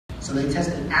So they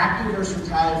tested active versus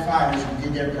retired fighters who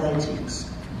did their proteins.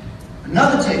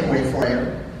 Another takeaway for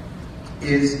you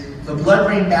is the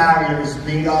blood-brain barrier is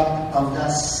made up of the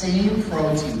same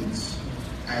proteins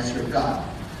as your gut.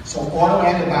 So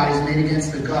autoantibodies made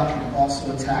against the gut can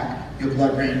also attack your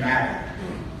blood-brain barrier.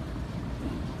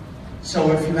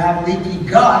 So if you have leaky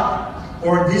gut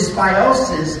or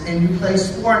dysbiosis and you play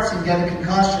sports and get a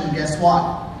concussion, guess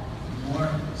what? You're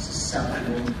more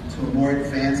susceptible to a more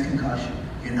advanced concussion.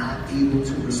 You're not able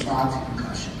to respond to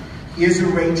concussion. Here's a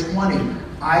Ray 20.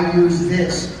 I use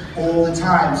this all the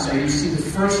time. So you see the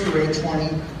first Ray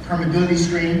 20 permeability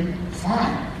screen,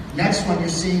 fine. Next one, you're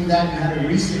seeing that you had a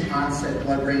recent onset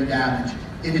blood-brain damage.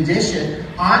 In addition,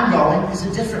 ongoing is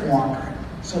a different marker.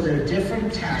 So there are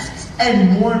different tests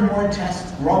and more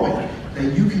tests growing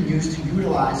that you can use to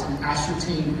utilize and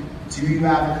ascertain, do you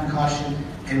have a concussion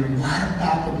and what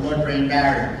about the blood-brain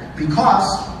barrier?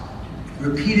 Because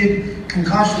repeated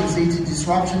concussions lead to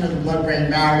disruption of the blood-brain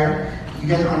barrier. You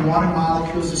get unwanted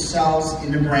molecules or cells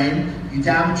in the brain, you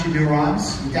damage your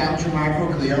neurons, you damage your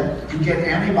microglia, you get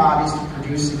antibodies to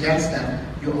produce against them.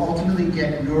 You ultimately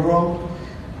get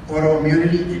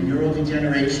autoimmunity and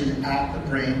neurodegeneration at the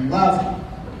brain level.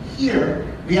 Here,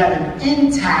 we have an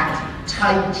intact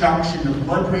tight junction. The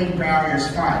blood-brain barrier is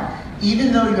fine.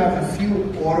 Even though you have a few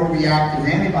autoreactive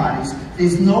antibodies,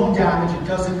 there's no damage. It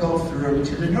doesn't go through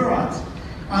to the neurons.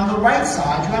 On the right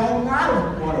side, you have a lot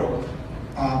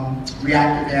of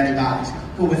reactive antibodies.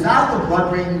 But without the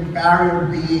blood-brain barrier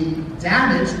being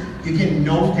damaged, you get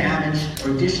no damage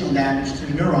or additional damage to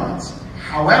the neurons.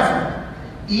 However,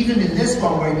 even in this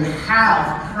one where you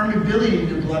have permeability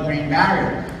to the blood-brain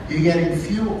barrier, you're getting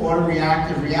few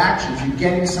autoreactive reactions, you're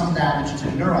getting some damage to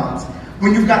the neurons.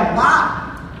 When you've got a lot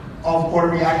of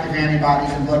autoreactive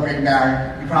antibodies in the blood-brain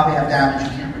barrier, you probably have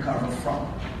damage you can't recover from.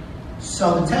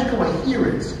 So the takeaway here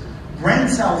is, brain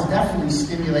cells definitely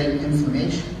stimulate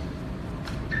inflammation.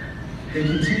 They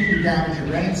continue to damage your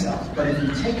brain cells, but if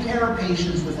you take care of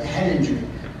patients with a head injury,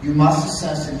 you must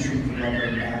assess and treat the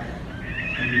blood-brain barrier.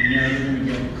 And you're never going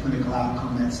to get the clinical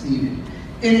outcome that's needed.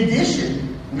 In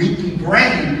addition, leaky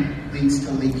brain leads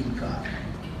to leaky gut.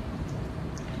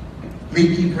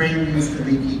 Leaky brain leads to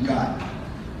leaky gut.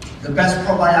 The best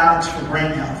probiotics for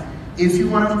brain health. If you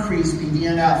want to increase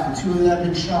BDNF, the two of them have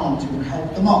been shown to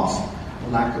help the most.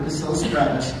 Lactobacillus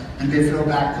brevis and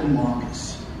Bifidobacter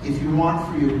longus. If you want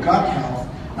for your gut health,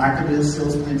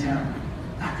 Lactobacillus plantarum,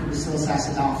 Lactobacillus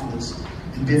acidophilus,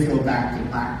 and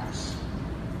Bifidobacter lactis.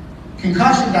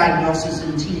 Concussion diagnosis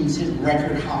in teens hit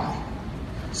record high.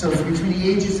 So between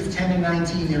the ages of 10 and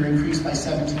 19, they're increased by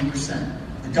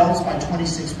 17%. Adults by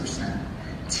 26%.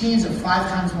 Teens are 5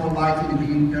 times more likely to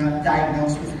be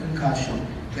diagnosed with a concussion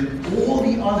than all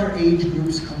the other age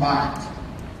groups combined.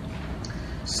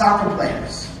 Soccer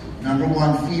players,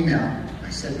 #1 female, I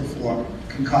said before,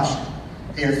 concussion.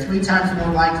 They are 3 times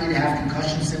more likely to have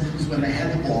concussion symptoms when they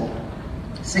head the ball,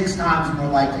 6 times more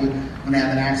likely when they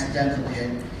have an accidental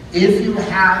hit. If you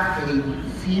have a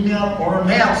female or a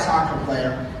male soccer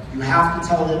player, you have to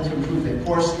tell them to improve their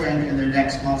core strength and their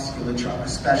neck musculature,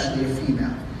 especially a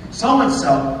female. So much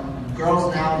so,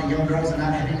 girls now, the young girls are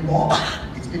not hitting the ball.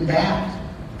 It's been banned.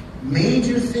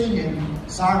 Major thing in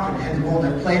soccer, to hit the ball,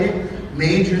 they're played it,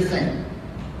 major thing.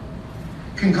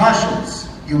 Concussions,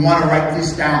 you want to write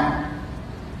this down.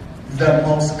 The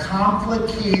most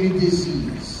complicated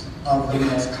disease of the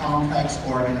most complex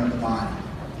organ of the body.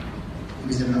 It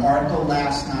was in an article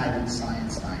last night in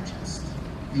Science Digest.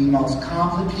 The most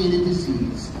complicated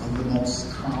disease of the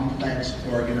most complex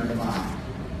organ of the body.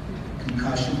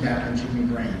 Concussion damaging your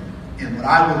brain. And what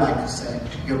I would like to say,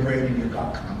 your brain and your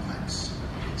gut complex.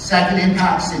 Second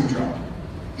impact syndrome.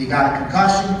 You got a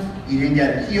concussion, you didn't get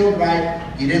it healed right,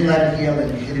 you didn't let it heal, and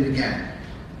you hit it again.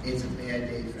 It's a bad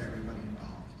day for everybody.